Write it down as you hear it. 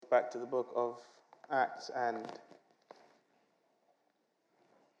back to the book of Acts and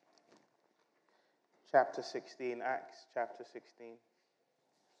chapter 16, Acts chapter 16.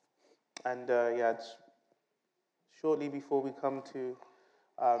 And it's shortly before we come to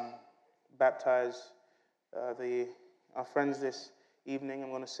baptize our friends this evening, I'm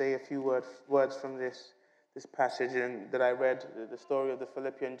going to say a few words from this passage that I read, the story of the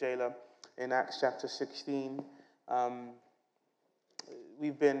Philippian jailer in Acts chapter 16.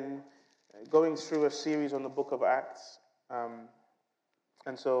 We've been going through a series on the book of Acts. And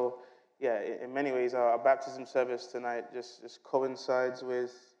so, in many ways, our baptism service tonight just coincides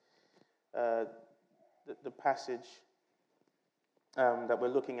with the passage that we're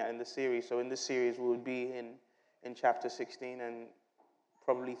looking at in the series. So in this series, we would be in chapter 16 and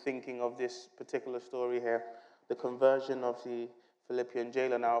probably thinking of this particular story here, the conversion of the Philippian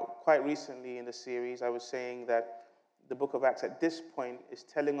jailer. Now, quite recently in the series, I was saying that the book of Acts at this point is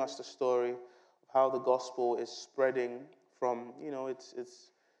telling us the story of how the gospel is spreading from,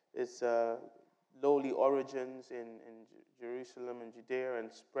 its lowly origins in Jerusalem and Judea,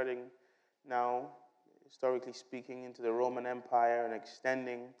 and spreading now, historically speaking, into the Roman Empire and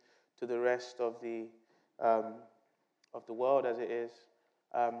extending to the rest of the world as it is.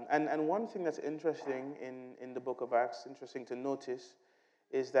 And one thing that's interesting in the book of Acts, interesting to notice,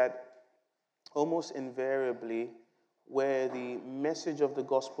 is that almost invariably, where the message of the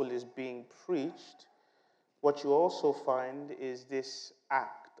gospel is being preached, what you also find is this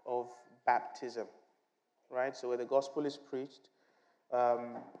act of baptism, right? So where the gospel is preached,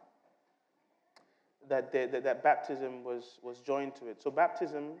 that baptism was joined to it. So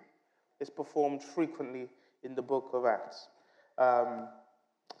baptism is performed frequently in the book of Acts.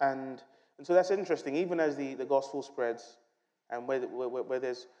 And so that's interesting, even as the gospel spreads, and where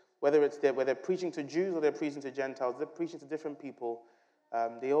they're preaching to Jews or they're preaching to Gentiles, they're preaching to different people,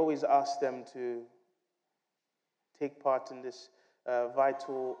 they always ask them to take part in this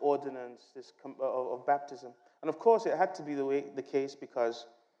vital ordinance of baptism. And of course, it had to be the case because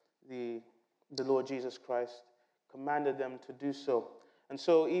the Lord Jesus Christ commanded them to do so. And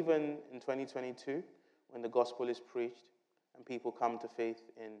so even in 2022, when the gospel is preached and people come to faith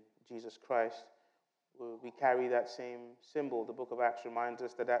in Jesus Christ, we carry that same symbol. The book of Acts reminds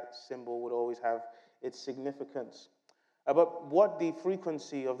us that symbol would always have its significance. But what the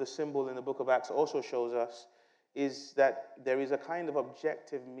frequency of the symbol in the book of Acts also shows us is that there is a kind of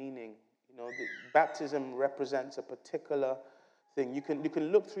objective meaning. Baptism represents a particular thing. You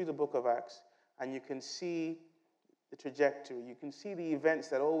can look through the book of Acts and you can see the trajectory. You can see the events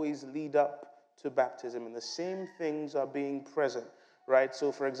that always lead up to baptism, and the same things are being present. Right,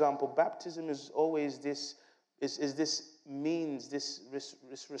 so for example, baptism is always this means, this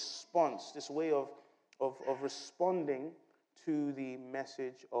response, this way of responding to the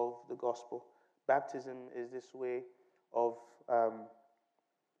message of the gospel. Baptism is this way of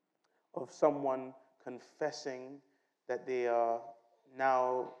someone confessing that they are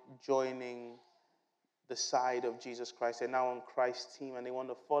now joining the side of Jesus Christ. They're now on Christ's team and they want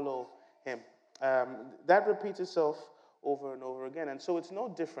to follow him. That repeats itself over and over again. And so it's no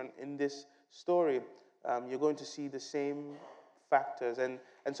different in this story. You're going to see the same factors. And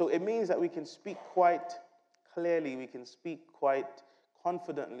so it means that we can speak quite clearly, we can speak quite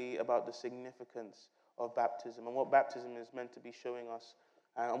confidently about the significance of baptism and what baptism is meant to be showing us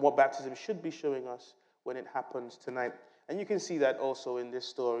and what baptism should be showing us when it happens tonight. And you can see that also in this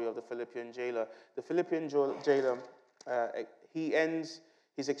story of the Philippian jailer. The Philippian jailer, he ends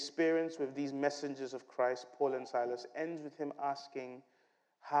his experience with these messengers of Christ, Paul and Silas, ends with him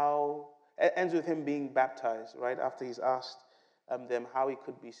ends with him being baptized, right? After he's asked them how he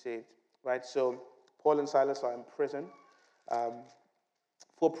could be saved, right? So Paul and Silas are in prison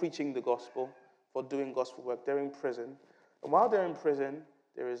for preaching the gospel, for doing gospel work. They're in prison. And while they're in prison,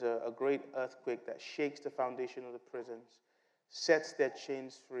 there is a great earthquake that shakes the foundation of the prisons, sets their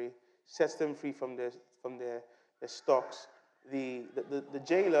chains free, sets them free from their stocks. The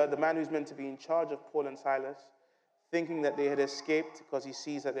jailer, the man who's meant to be in charge of Paul and Silas, thinking that they had escaped because he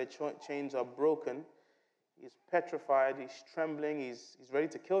sees that their chains are broken, he's petrified, he's trembling, he's ready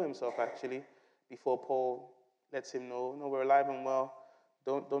to kill himself actually, before Paul lets him know, no, we're alive and well,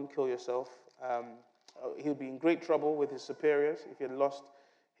 don't kill yourself. He'll be in great trouble with his superiors if he had lost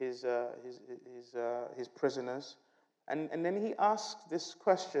his prisoners. And then he asks this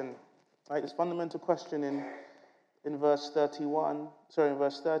question, right, this fundamental question in verse 30,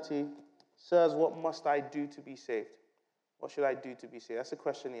 Sirs, what must I do to be saved? What should I do to be saved? That's the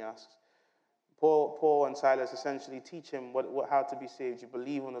question he asks. Paul and Silas essentially teach him how to be saved. You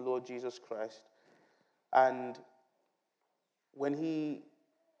believe on the Lord Jesus Christ. And when he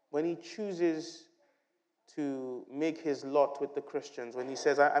when he chooses to make his lot with the Christians, when he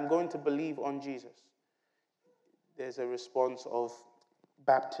says, I'm going to believe on Jesus, there's a response of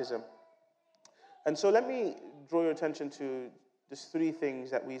baptism. And so let me draw your attention to just three things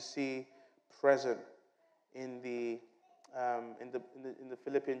that we see present in the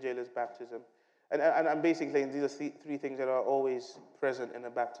Philippian jailer's baptism. And I'm basically saying these are three things that are always present in a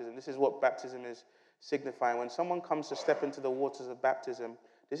baptism. This is what baptism is signifying. When someone comes to step into the waters of baptism,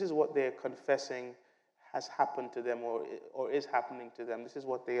 this is what they're confessing has happened to them or is happening to them. This is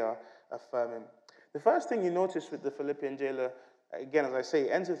what they are affirming. The first thing you notice with the Philippian jailer, again, as I say,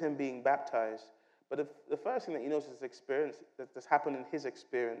 ends with him being baptized. But the first thing that you notice that's happened in his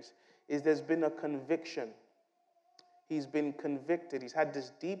experience is there's been a conviction. He's been convicted. He's had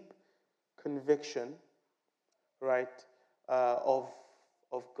this deep conviction, right, of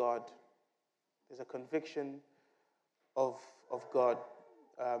God. There's a conviction of God.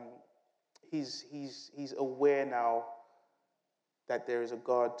 He's aware now that there is a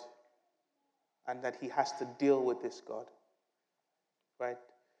God and that he has to deal with this God, right?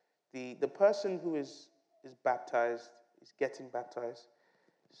 The person who is baptized, is getting baptized,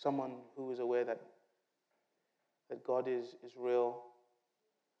 someone who is aware that God is real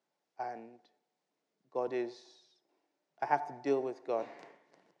and I have to deal with God.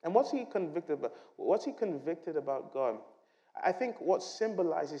 And what's he convicted about? What's he convicted about God? I think what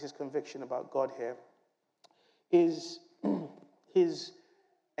symbolizes his conviction about God here is his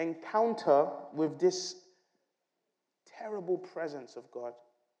encounter with this terrible presence of God,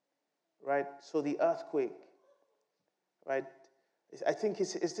 right? So the earthquake, right? I think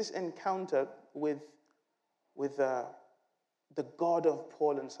it's this encounter with the God of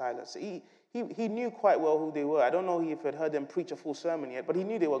Paul and Silas. He knew quite well who they were. I don't know if he had heard them preach a full sermon yet, but he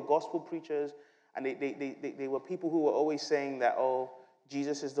knew they were gospel preachers, and they were people who were always saying that, oh,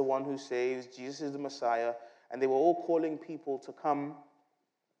 Jesus is the one who saves, Jesus is the Messiah, and they were all calling people to come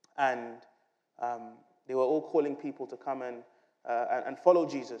and follow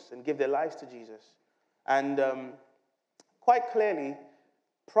Jesus and give their lives to Jesus. And quite clearly,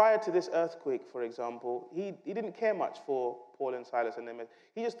 prior to this earthquake, for example, he didn't care much for Paul and Silas and them.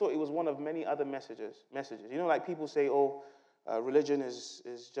 He just thought it was one of many other messages. You know, like people say, religion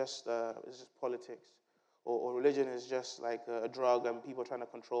is just politics, or religion is just like a drug and people are trying to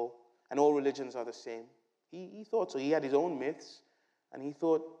control, and all religions are the same. He thought so. He had his own myths, and he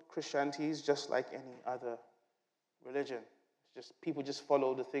thought Christianity is just like any other religion. It's just people just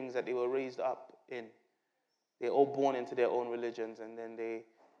follow the things that they were raised up in. They're all born into their own religions, and then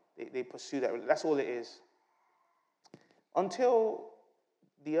they pursue that. That's all it is. Until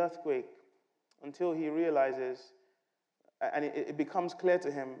the earthquake, until he realizes, and it becomes clear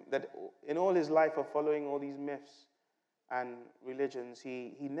to him that in all his life of following all these myths and religions,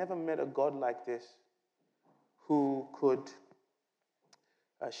 he never met a God like this who could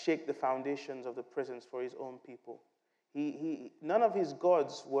shake the foundations of the prisons for his own people. None of his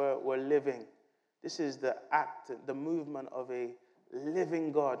gods were living. This is the act, the movement of a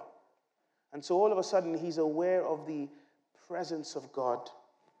living God. And so all of a sudden, he's aware of the presence of God,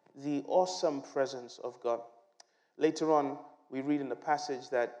 the awesome presence of God. Later on, we read in the passage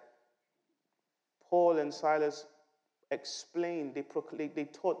that Paul and Silas explained, they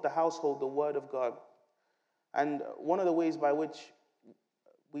taught the household the word of God. And one of the ways by which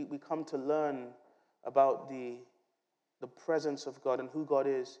we come to learn about the presence of God and who God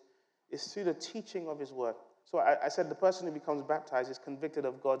is through the teaching of his word. So I said the person who becomes baptized is convicted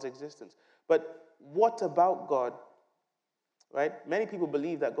of God's existence. But what about God? Right? Many people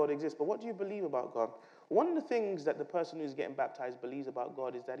believe that God exists, but what do you believe about God? One of the things that the person who's getting baptized believes about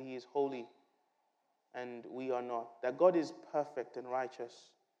God is that he is holy and we are not. That God is perfect and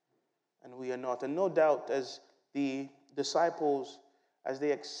righteous and we are not. And no doubt, as the disciples, as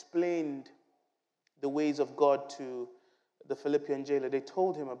they explained the ways of God to the Philippian jailer, they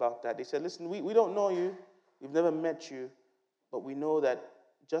told him about that. They said, listen, we don't know you, we've never met you, but we know that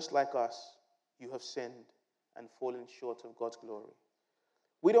just like us, you have sinned and fallen short of God's glory.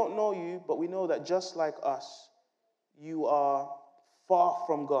 We don't know you, but we know that just like us, you are far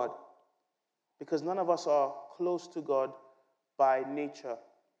from God, because none of us are close to God by nature.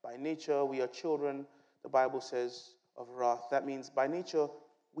 By nature, we are children, the Bible says, of wrath. That means by nature,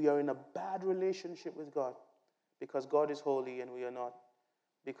 we are in a bad relationship with God, because God is holy and we are not,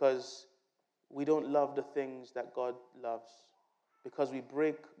 because we don't love the things that God loves, because we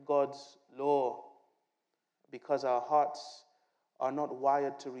break God's law, because our hearts are not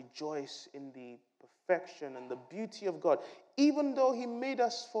wired to rejoice in the perfection and the beauty of God, even though he made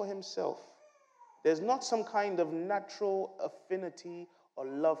us for himself. There's not some kind of natural affinity or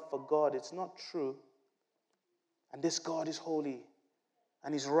love for God. It's not true. And this God is holy,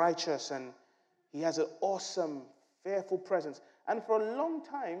 and he's righteous, and he has an awesome, fearful presence. And for a long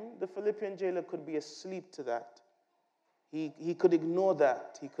time, the Philippian jailer could be asleep to that. He could ignore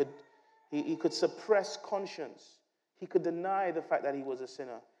that. He could suppress conscience. He could deny the fact that he was a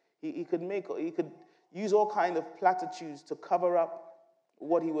sinner. He could use all kind of platitudes to cover up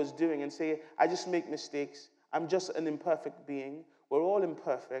what he was doing and say, I just make mistakes. I'm just an imperfect being. We're all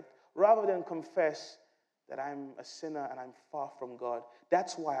imperfect. Rather than confess that I'm a sinner and I'm far from God.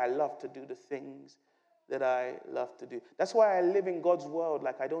 That's why I love to do the things that I love to do. That's why I live in God's world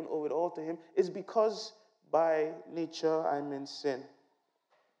like I don't owe it all to him. It's because by nature I'm in sin.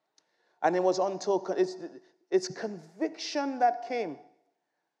 And it was until it's conviction that came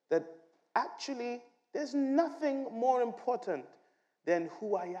that actually there's nothing more important than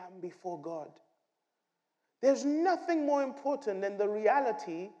who I am before God. There's nothing more important than the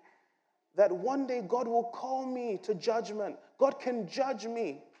reality that one day God will call me to judgment. God can judge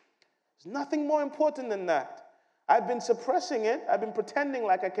me. There's nothing more important than that. I've been suppressing it. I've been pretending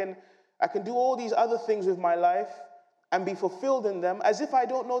like I can do all these other things with my life and be fulfilled in them, as if I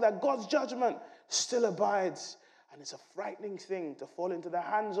don't know that God's judgment still abides. And it's a frightening thing to fall into the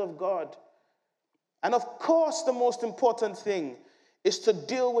hands of God. And of course, the most important thing is to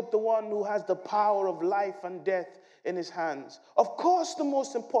deal with the one who has the power of life and death in his hands. Of course, the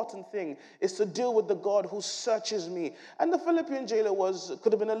most important thing is to deal with the God who searches me. And the Philippian jailer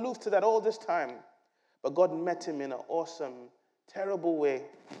could have been aloof to that all this time. But God met him in an awesome, terrible way.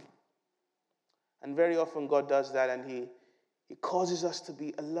 And very often God does that, and he causes us to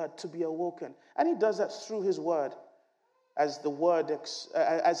be alert, to be awoken. And he does that through his word, as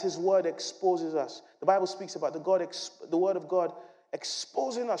his word exposes us. The Bible speaks about the word of God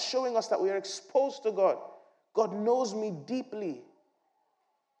exposing us, showing us that we are exposed to God. God knows me deeply.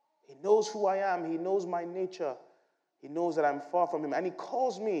 He knows who I am. He knows my nature. He knows that I'm far from him. And he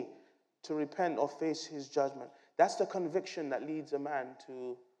calls me to repent or face his judgment. That's the conviction that leads a man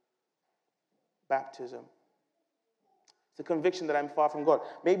to baptism. It's the conviction that I'm far from God.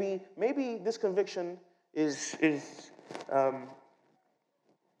 Maybe this conviction is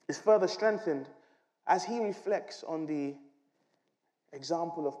further strengthened as he reflects on the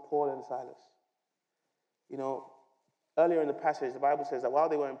example of Paul and Silas. You know, earlier in the passage, the Bible says that while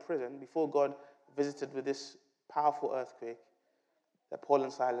they were in prison, before God visited with this powerful earthquake, that Paul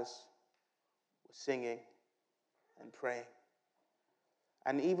and Silas were singing and praying.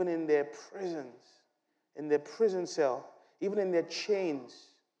 And even in their prisons, in their prison cell, even in their chains,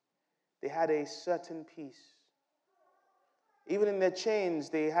 they had a certain peace. Even in their chains,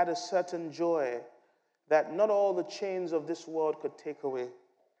 they had a certain joy that not all the chains of this world could take away.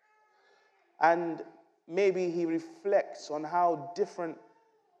 And maybe he reflects on how different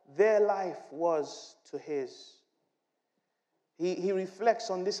their life was to his. He reflects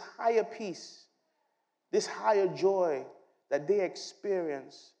on this higher peace, this higher joy that they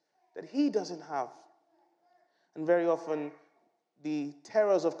experience that he doesn't have. And very often, the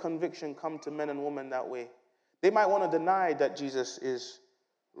terrors of conviction come to men and women that way. They might want to deny that Jesus is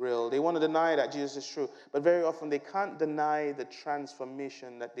real. They want to deny that Jesus is true. But very often, they can't deny the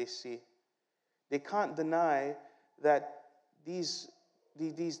transformation that they see. They can't deny that these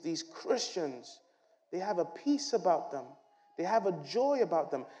Christians, they have a peace about them. They have a joy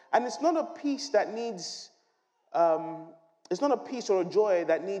about them. And it's not a peace that needs, it's not a peace or a joy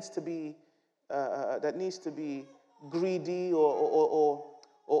that needs to be greedy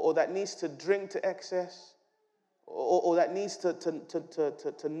or that needs to drink to excess or that needs to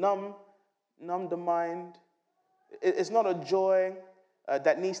numb the mind. It's not a joy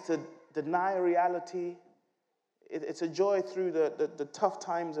that needs to deny reality. It's a joy through the tough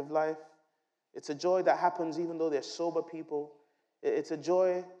times of life. It's a joy that happens even though they're sober people. It's a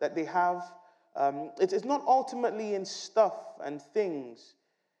joy that they have. It's not ultimately in stuff and things.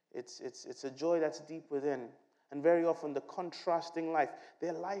 It's a joy that's deep within. And very often the contrasting life.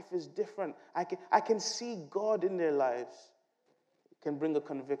 Their life is different. I can see God in their lives. It can bring a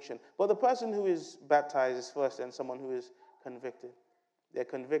conviction. But the person who is baptized is first and someone who is convicted. They're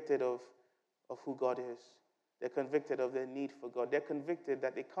convicted of who God is. They're convicted of their need for God. They're convicted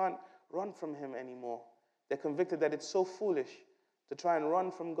that they can't run from him anymore. They're convicted that it's so foolish to try and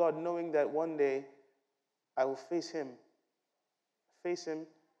run from God, knowing that one day I will face him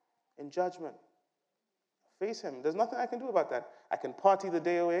in judgment. Face him. There's nothing I can do about that. I can party the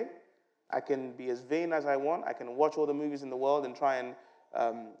day away. I can be as vain as I want. I can watch all the movies in the world and try and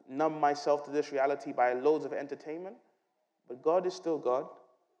numb myself to this reality by loads of entertainment. But God is still God.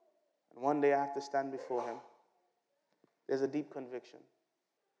 And one day I have to stand before him. There's a deep conviction.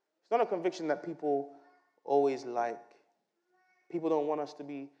 It's not a conviction that people always like. People don't want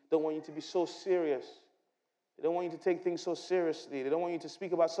you to be so serious. They don't want you to take things so seriously. They don't want you to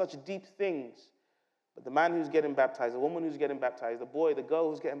speak about such deep things. But the man who's getting baptized, the woman who's getting baptized, the boy, the girl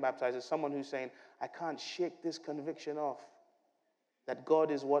who's getting baptized is someone who's saying, I can't shake this conviction off that God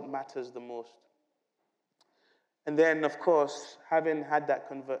is what matters the most. And then, of course, having had that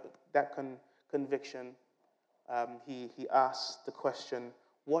conviction, he asked the question,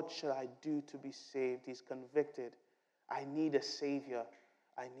 what shall I do to be saved? He's convicted. I need a savior.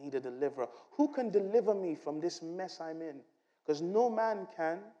 I need a deliverer. Who can deliver me from this mess I'm in? Because no man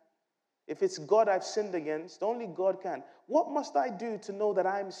can. If it's God I've sinned against, only God can. What must I do to know that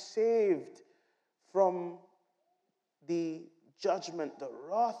I'm saved from the judgment, the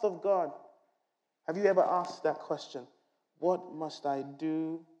wrath of God? Have you ever asked that question? What must I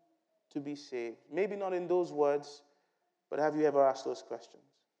do to be saved? Maybe not in those words, but have you ever asked those questions?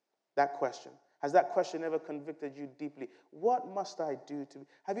 That question. Has that question ever convicted you deeply? What must I do to...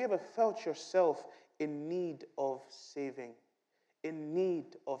 Have you ever felt yourself in need of saving? In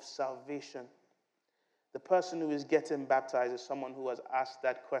need of salvation? The person who is getting baptized is someone who has asked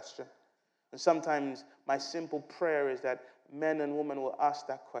that question. And sometimes my simple prayer is that men and women will ask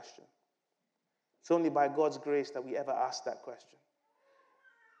that question. It's only by God's grace that we ever ask that question.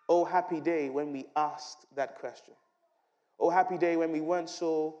 Oh, happy day when we asked that question. Oh, happy day when we weren't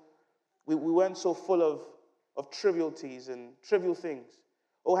so full of trivialities and trivial things.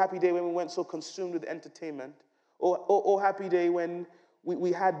 Oh, happy day when we weren't so consumed with entertainment. Oh, happy day when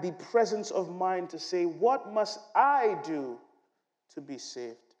we had the presence of mind to say, what must I do to be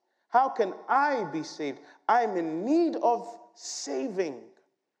saved? How can I be saved? I'm in need of saving.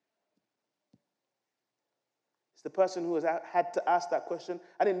 It's the person who has had to ask that question,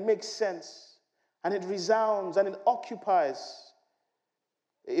 and it makes sense, and it resounds, and it occupies.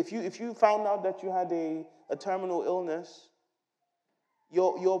 If you found out that you had a terminal illness,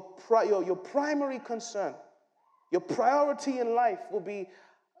 your primary concern, your priority in life will be,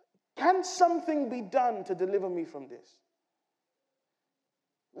 can something be done to deliver me from this?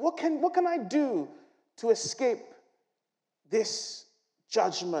 What can I do to escape this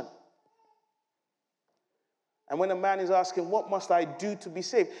judgment? And when a man is asking, what must I do to be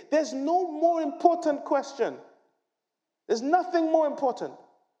saved? There's no more important question. There's nothing more important.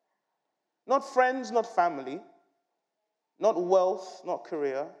 Not friends, not family, not wealth, not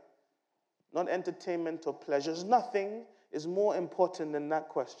career, not entertainment or pleasures. Nothing is more important than that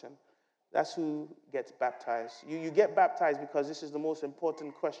question. That's who gets baptized. You get baptized because this is the most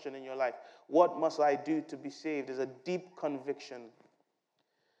important question in your life. What must I do to be saved? Is a deep conviction.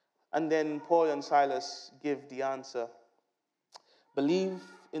 And then Paul and Silas give the answer. Believe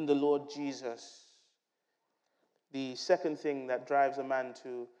in the Lord Jesus. The second thing that drives a man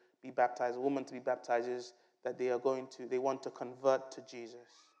to be baptized, a woman to be baptized, is that they want to convert to Jesus.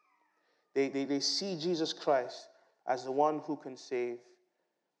 They see Jesus Christ as the one who can save,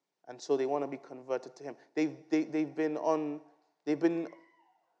 and so they want to be converted to him. They've been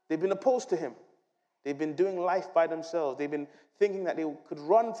opposed to him. They've been doing life by themselves. They've been thinking that they could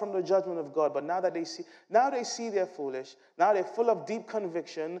run from the judgment of God, but now they see they're foolish. Now they're full of deep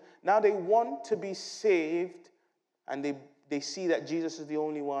conviction. Now they want to be saved, and they see that Jesus is the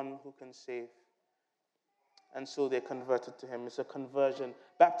only one who can save. And so they're converted to him. It's a conversion.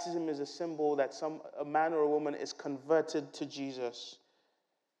 Baptism is a symbol that a man or a woman is converted to Jesus.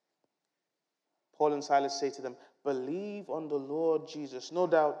 Paul and Silas say to them, believe on the Lord Jesus. No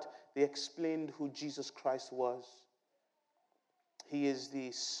doubt they explained who Jesus Christ was. He is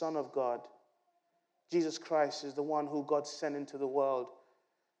the Son of God. Jesus Christ is the one who God sent into the world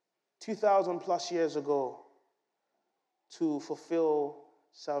 2,000 plus years ago to fulfill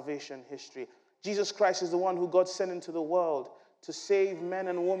salvation history. Jesus Christ is the one who God sent into the world to save men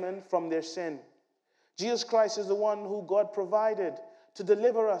and women from their sin. Jesus Christ is the one who God provided to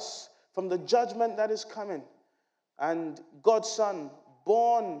deliver us from the judgment that is coming. And God's Son,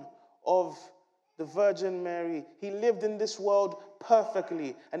 born of the Virgin Mary, he lived in this world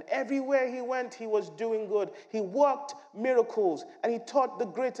perfectly. And everywhere he went, he was doing good. He worked miracles and he taught the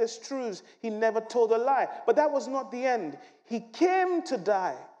greatest truths. He never told a lie. But that was not the end. He came to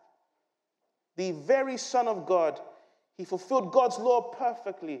die. The very Son of God, he fulfilled God's law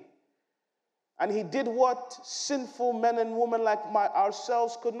perfectly. And he did what sinful men and women like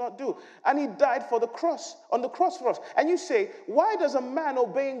ourselves could not do. And he died on the cross for us. And you say, why does a man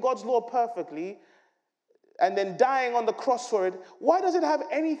obeying God's law perfectly and then dying on the cross for it, why does it have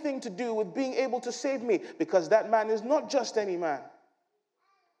anything to do with being able to save me? Because that man is not just any man.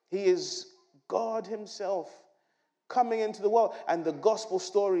 He is God himself, coming into the world. And the gospel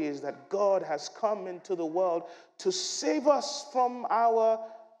story is that God has come into the world to save us from our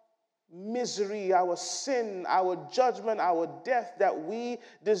misery, our sin, our judgment, our death that we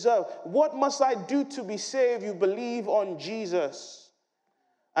deserve. What must I do to be saved? You believe on Jesus.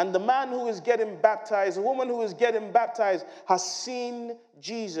 And the man who is getting baptized, the woman who is getting baptized has seen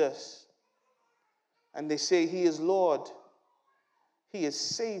Jesus. And they say, he is Lord. He is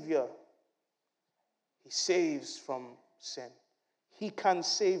Savior. He saves from sin. He can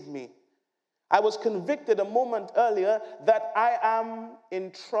save me. I was convicted a moment earlier that I am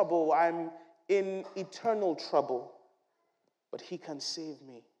in trouble. I'm in eternal trouble. But he can save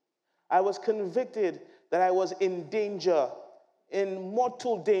me. I was convicted that I was in danger, in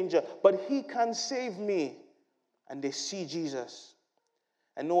mortal danger. But he can save me. And they see Jesus.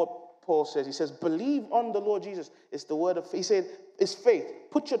 And know what Paul says? He says, believe on the Lord Jesus. It's the word of faith. He said, it's faith.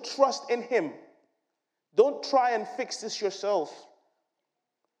 Put your trust in him. Don't try and fix this yourself.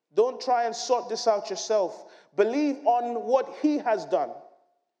 Don't try and sort this out yourself. Believe on what he has done.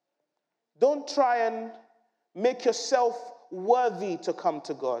 Don't try and make yourself worthy to come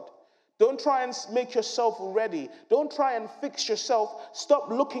to God. Don't try and make yourself ready. Don't try and fix yourself. Stop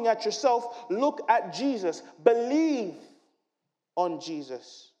looking at yourself. Look at Jesus. Believe on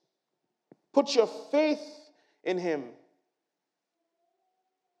Jesus. Put your faith in him.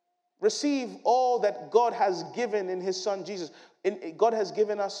 Receive all that God has given in his son Jesus. God has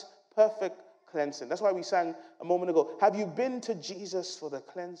given us perfect cleansing. That's why we sang a moment ago, have you been to Jesus for the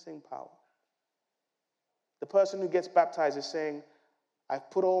cleansing power? The person who gets baptized is saying, I've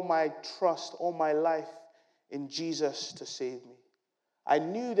put all my trust, all my life in Jesus to save me. I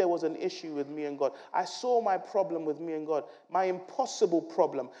knew there was an issue with me and God. I saw my problem with me and God, my impossible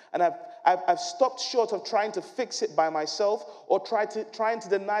problem. And I've stopped short of trying to fix it by myself or trying to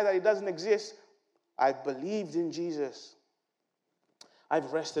deny that it doesn't exist. I've believed in Jesus.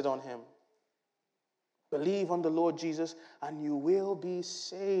 I've rested on him. Believe on the Lord Jesus and you will be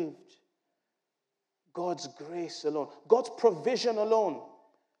saved. God's grace alone. God's provision alone.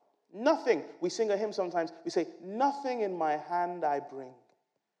 Nothing. We sing a hymn sometimes. We say, nothing in my hand I bring.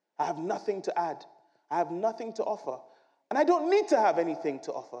 I have nothing to add. I have nothing to offer. And I don't need to have anything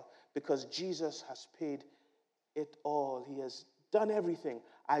to offer because Jesus has paid it all. He has done everything.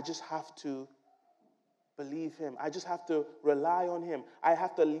 I just have to believe him. I just have to rely on him. I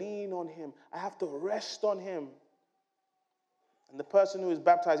have to lean on him. I have to rest on him. And the person who is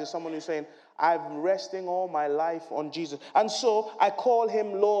baptized is someone who's saying, I'm resting all my life on Jesus. And so I call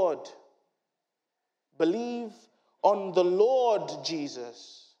him Lord. Believe on the Lord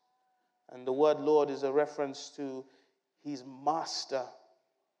Jesus. And the word Lord is a reference to he's master.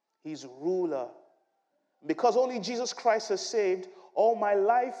 He's ruler. Because only Jesus Christ has saved, all my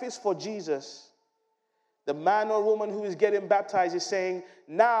life is for Jesus. The man or woman who is getting baptized is saying,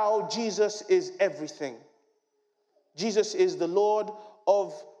 now Jesus is everything. Jesus is the Lord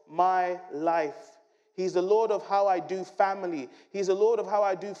of my life. He's the Lord of how I do family. He's the Lord of how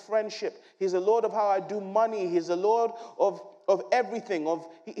I do friendship. He's the Lord of how I do money. He's the Lord of everything.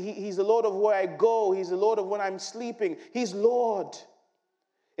 He's the Lord of where I go. He's the Lord of when I'm sleeping. He's Lord.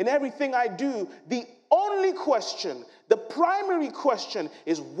 In everything I do, the only question, the primary question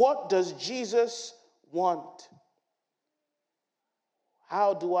is, what does Jesus want?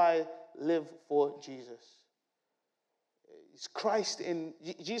 How do I live for Jesus? It's Christ in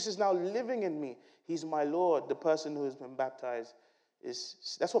Jesus is now living in me. He's my Lord. The person who has been baptized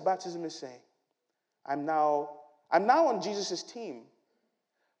that's what baptism is saying. I'm now on Jesus' team,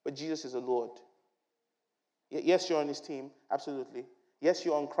 but Jesus is a Lord. Yes, you're on his team, absolutely. Yes,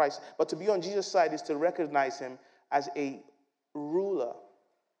 you're on Christ, but to be on Jesus' side is to recognize him as a ruler.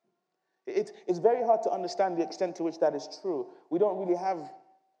 It's very hard to understand the extent to which that is true. We don't really have,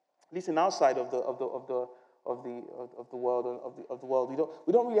 at least in our side of the world,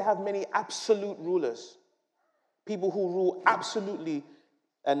 we don't really have many absolute rulers. People who rule absolutely,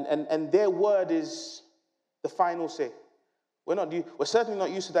 and their word is the final say. We're certainly not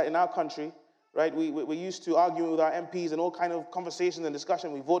used to that in our country, right? We're used to arguing with our MPs and all kind of conversations and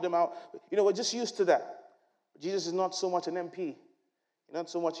discussion. We vote them out. We're just used to that. Jesus is not so much an MP. Not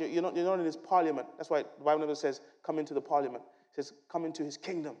so much. You're not in his parliament. That's why the Bible never says come into the parliament. It says come into his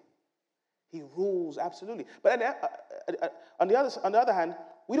kingdom. He rules absolutely. But on the other hand,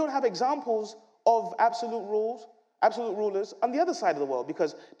 we don't have examples of absolute rulers on the other side of the world,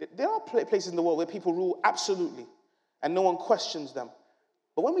 because there are places in the world where people rule absolutely and no one questions them.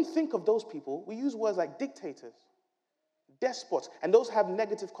 But when we think of those people, we use words like dictators, despots, and those have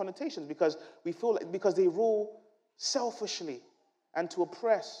negative connotations because because they rule selfishly and to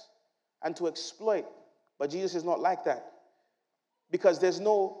oppress and to exploit. But Jesus is not like that. Because there's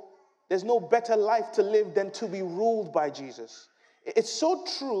no better life to live than to be ruled by Jesus. It's so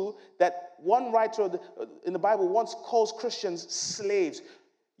true that one writer in the Bible once calls Christians slaves.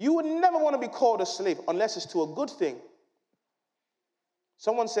 You would never want to be called a slave unless it's to a good thing.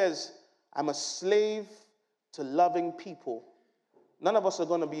 Someone says, I'm a slave to loving people. None of us are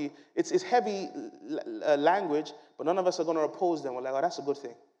going to be, it's heavy language, but none of us are going to oppose them. We're like, oh, that's a good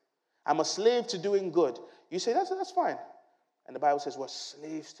thing. I'm a slave to doing good. You say, that's fine. And the Bible says we're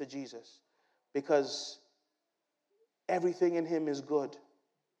slaves to Jesus because everything in him is good,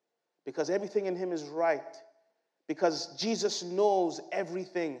 because everything in him is right, because Jesus knows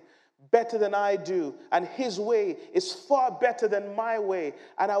everything better than I do, and his way is far better than my way,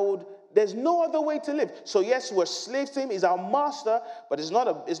 and there's no other way to live. So yes, we're slaves to him, he's our master, but it's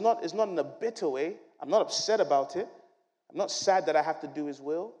not in a bitter way. I'm not upset about it. I'm not sad that I have to do his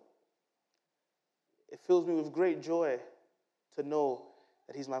will. It fills me with great joy to know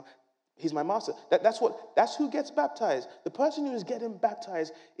that he's my master. That's who gets baptized. The person who is getting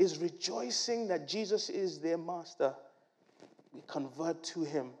baptized is rejoicing that Jesus is their master. We convert to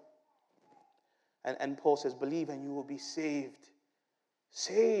him. And Paul says, believe and you will be saved.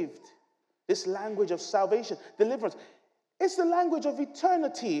 Saved. This language of salvation, deliverance, it's the language of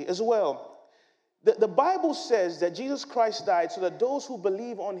eternity as well. The Bible says that Jesus Christ died so that those who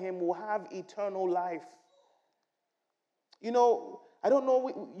believe on him will have eternal life. You know, I don't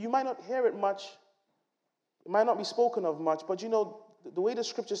know, you might not hear it much. It might not be spoken of much, but you know, the way the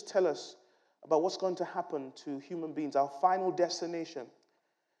scriptures tell us about what's going to happen to human beings, our final destination,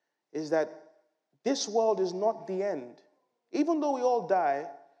 is that this world is not the end. Even though we all die,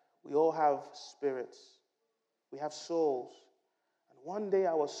 we all have spirits. We have souls. And one day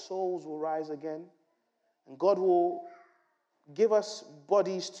our souls will rise again, and God will give us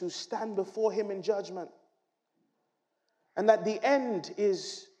bodies to stand before him in judgment. And that the end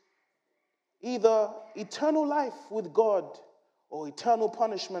is either eternal life with God or eternal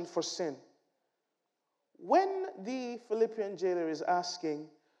punishment for sin. When the Philippian jailer is asking,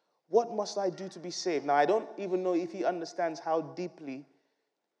 what must I do to be saved? Now, I don't even know if he understands how deeply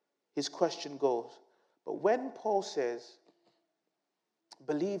his question goes. But when Paul says,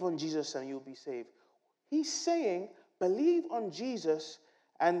 believe on Jesus and you'll be saved, he's saying, believe on Jesus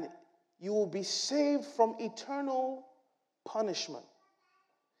and you will be saved from eternal punishment,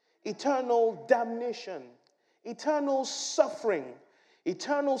 eternal damnation, eternal suffering,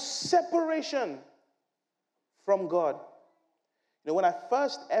 eternal separation from God. You know, when I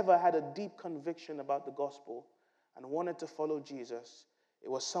first ever had a deep conviction about the gospel and wanted to follow Jesus,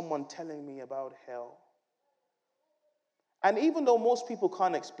 it was someone telling me about hell. And even though most people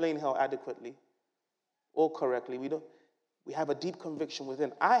can't explain hell adequately or correctly, we have a deep conviction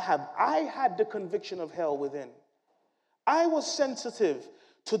within. I had the conviction of hell within. I was sensitive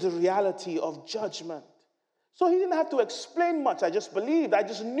to the reality of judgment. So he didn't have to explain much. I just believed. I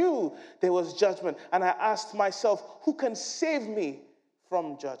just knew there was judgment. And I asked myself, who can save me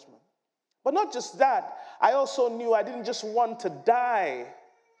from judgment? But not just that. I also knew I didn't just want to die.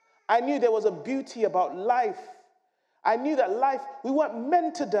 I knew there was a beauty about life. I knew that life, we weren't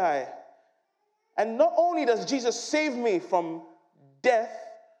meant to die. And not only does Jesus save me from death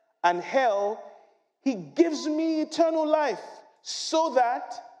and hell, he gives me eternal life so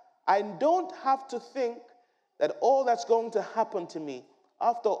that I don't have to think that all that's going to happen to me,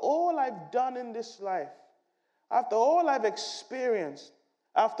 after all I've done in this life, after all I've experienced,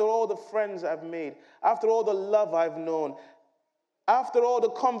 after all the friends I've made, after all the love I've known, after all the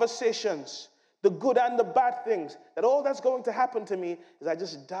conversations, the good and the bad things, that all that's going to happen to me is I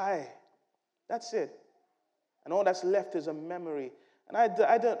just die. That's it. And all that's left is a memory. And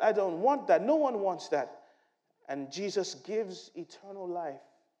I don't want that. No one wants that. And Jesus gives eternal life.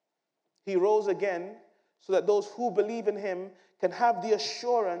 He rose again so that those who believe in him can have the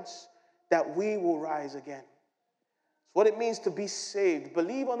assurance that we will rise again. It's what it means to be saved.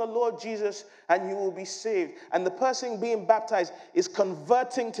 Believe on the Lord Jesus and you will be saved. And the person being baptized is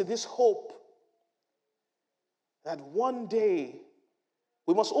converting to this hope that one day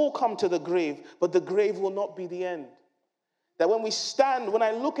we must all come to the grave, but the grave will not be the end. That when we stand, when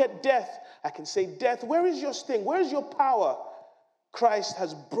I look at death, I can say, death, where is your sting? Where is your power? Christ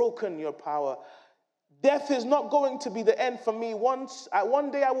has broken your power. Death is not going to be the end for me. One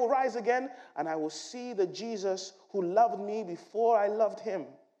day I will rise again and I will see the Jesus who loved me before I loved him.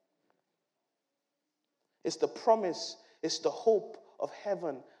 It's the promise, it's the hope of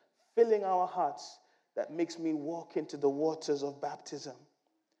heaven filling our hearts that makes me walk into the waters of baptism.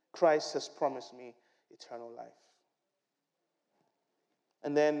 Christ has promised me eternal life.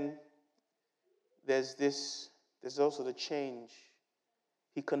 And then there's also the change.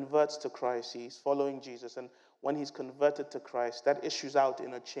 He converts to Christ. He's following Jesus. And when he's converted to Christ, that issues out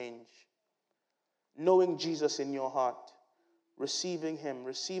in a change. Knowing Jesus in your heart, receiving him,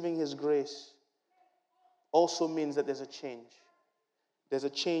 receiving his grace, also means that there's a change. There's a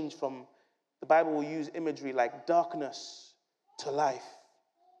change from, the Bible will use imagery like darkness to life.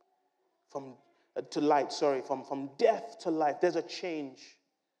 From death to life. There's a change.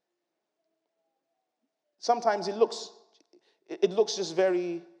 Sometimes it looks just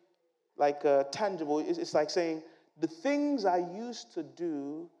very like tangible. It's like saying, the things I used to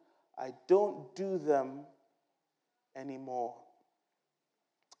do, I don't do them anymore.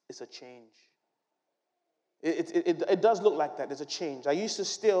 It's a change. It does look like that. There's a change. I used to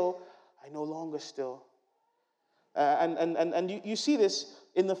steal, I no longer steal. And you see this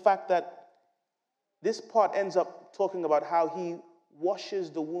in the fact that this part ends up talking about how he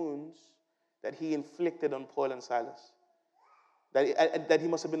washes the wounds that he inflicted on Paul and Silas. That he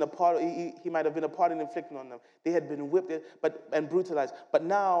must have been a part. He might have been a part in inflicting on them. They had been whipped and brutalized. But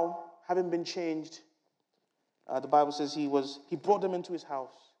now, having been changed, the Bible says he brought them into his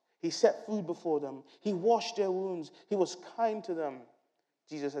house. He set food before them. He washed their wounds. He was kind to them.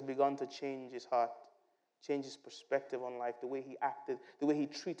 Jesus had begun to change his heart, change his perspective on life, the way he acted, the way he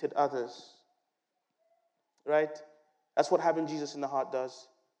treated others. Right? That's what having Jesus in the heart does.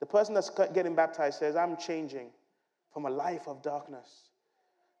 The person that's getting baptized says, I'm changing from a life of darkness,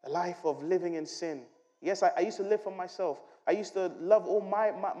 a life of living in sin. Yes, I used to live for myself. I used to love all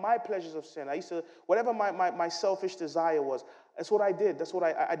my pleasures of sin. I used to, whatever my selfish desire was, that's what I did. That's what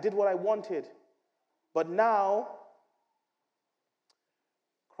I did what I wanted. But now,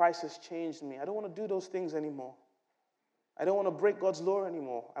 Christ has changed me. I don't want to do those things anymore. I don't want to break God's law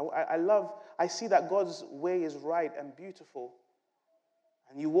anymore. I see that God's way is right and beautiful.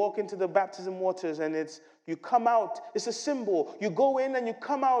 And you walk into the baptism waters and you come out, it's a symbol. You go in and you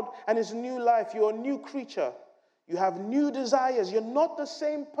come out and it's new life. You're a new creature. You have new desires. You're not the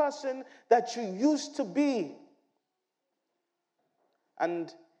same person that you used to be.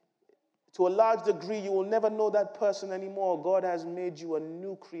 And to a large degree, you will never know that person anymore. God has made you a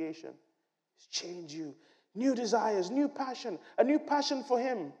new creation. He's changed you. New desires, new passion, a new passion for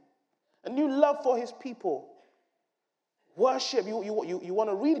him, a new love for his people. Worship, you want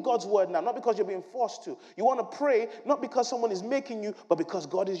to read God's word now, not because you're being forced to. You want to pray, not because someone is making you, but because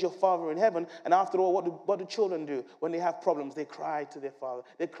God is your Father in heaven. And after all, what do children do? When they have problems, they cry to their Father.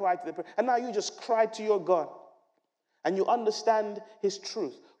 They cry to their parents. And now you just cry to your God. And you understand his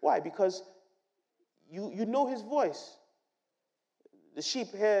truth. Why? Because you know his voice. The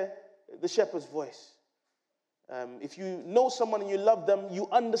sheep hear the shepherd's voice. If you know someone and you love them, you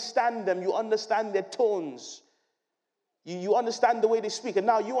understand their tones. You understand the way they speak, and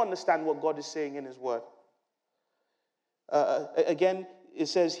now you understand what God is saying in his word. Again, it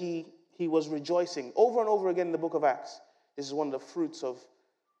says he was rejoicing. Over and over again in the book of Acts, this is one of the fruits of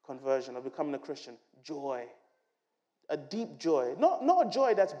conversion, of becoming a Christian. Joy. A deep joy. Not a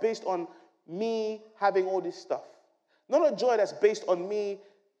joy that's based on me having all this stuff. Not a joy that's based on me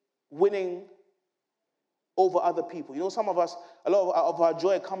winning over other people. You know, some of us, a lot of our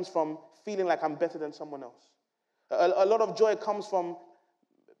joy comes from feeling like I'm better than someone else. A lot of joy comes from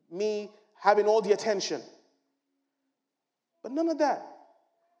me having all the attention. But none of that.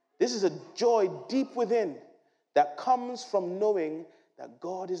 This is a joy deep within that comes from knowing that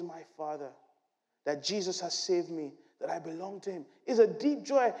God is my Father, that Jesus has saved me, that I belong to him. It's a deep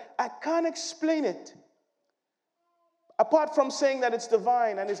joy. I can't explain it. Apart from saying that it's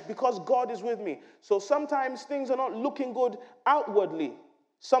divine and it's because God is with me. So sometimes things are not looking good outwardly.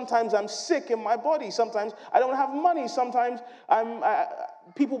 Sometimes I'm sick in my body. Sometimes I don't have money. Sometimes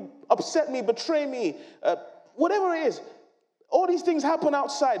people upset me, betray me. Whatever it is. All these things happen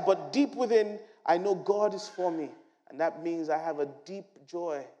outside, but deep within, I know God is for me. And that means I have a deep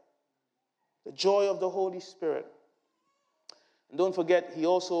joy. The joy of the Holy Spirit. And don't forget, he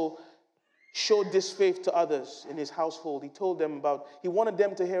also showed this faith to others in his household. He wanted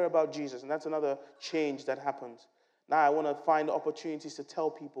them to hear about Jesus. And that's another change that happens. Now I want to find opportunities to tell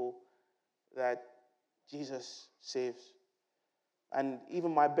people that Jesus saves. And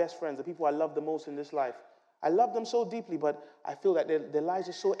even my best friends, the people I love the most in this life, I love them so deeply, but I feel that their lives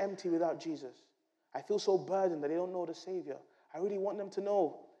are so empty without Jesus. I feel so burdened that they don't know the Savior. I really want them to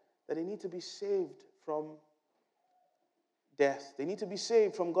know that they need to be saved from death. They need to be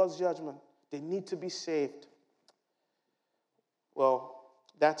saved from God's judgment. They need to be saved. Well,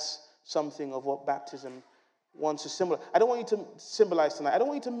 that's something of what baptism wants to symbolize. I don't want you to symbolize tonight. I don't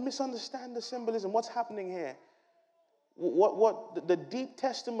want you to misunderstand the symbolism. What's happening here? What the deep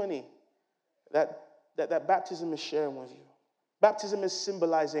testimony that baptism is sharing with you. Baptism is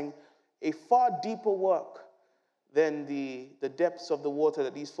symbolizing a far deeper work than the depths of the water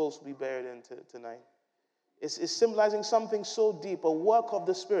that these folks will be buried in tonight. It's symbolizing something so deep, a work of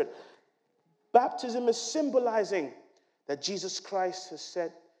the Spirit. Baptism is symbolizing that Jesus Christ has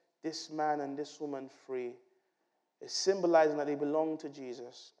set this man and this woman free. It's symbolizing that they belong to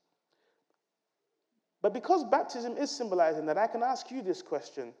Jesus. But because baptism is symbolizing that, I can ask you this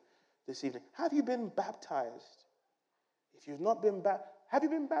question this evening. Have you been baptized? If you've not been baptized, have you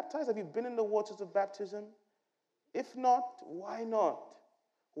been baptized? Have you been in the waters of baptism? If not, why not?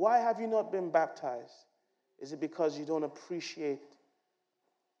 Why have you not been baptized? Is it because you don't appreciate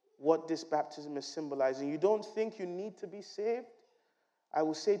what this baptism is symbolizing? You don't think you need to be saved? I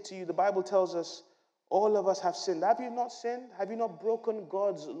will say to you, the Bible tells us all of us have sinned. Have you not sinned? Have you not broken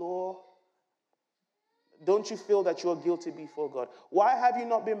God's law? Don't you feel that you're guilty before God? Why have you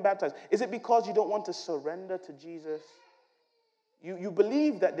not been baptized? Is it because you don't want to surrender to Jesus? You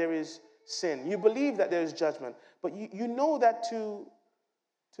believe that there is sin. You believe that there is judgment. But you know that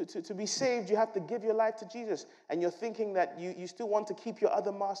to be saved, you have to give your life to Jesus. And you're thinking that you still want to keep your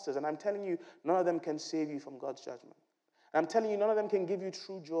other masters. And I'm telling you, none of them can save you from God's judgment. And I'm telling you, none of them can give you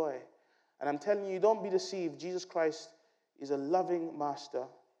true joy. And I'm telling you, don't be deceived. Jesus Christ is a loving master.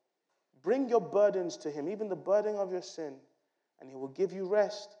 Bring your burdens to him, even the burden of your sin, and he will give you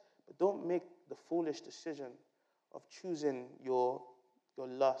rest. But don't make the foolish decision of choosing your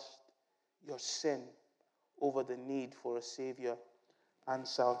lust, your sin, over the need for a Savior and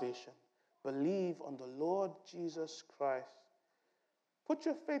salvation. Believe on the Lord Jesus Christ. Put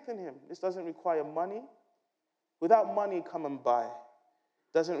your faith in him. This doesn't require money. Without money, come and buy.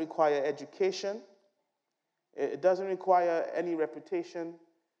 It doesn't require education. It doesn't require any reputation.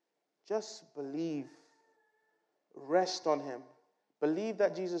 Just believe. Rest on him. Believe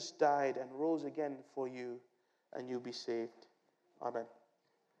that Jesus died and rose again for you, and you'll be saved. Amen.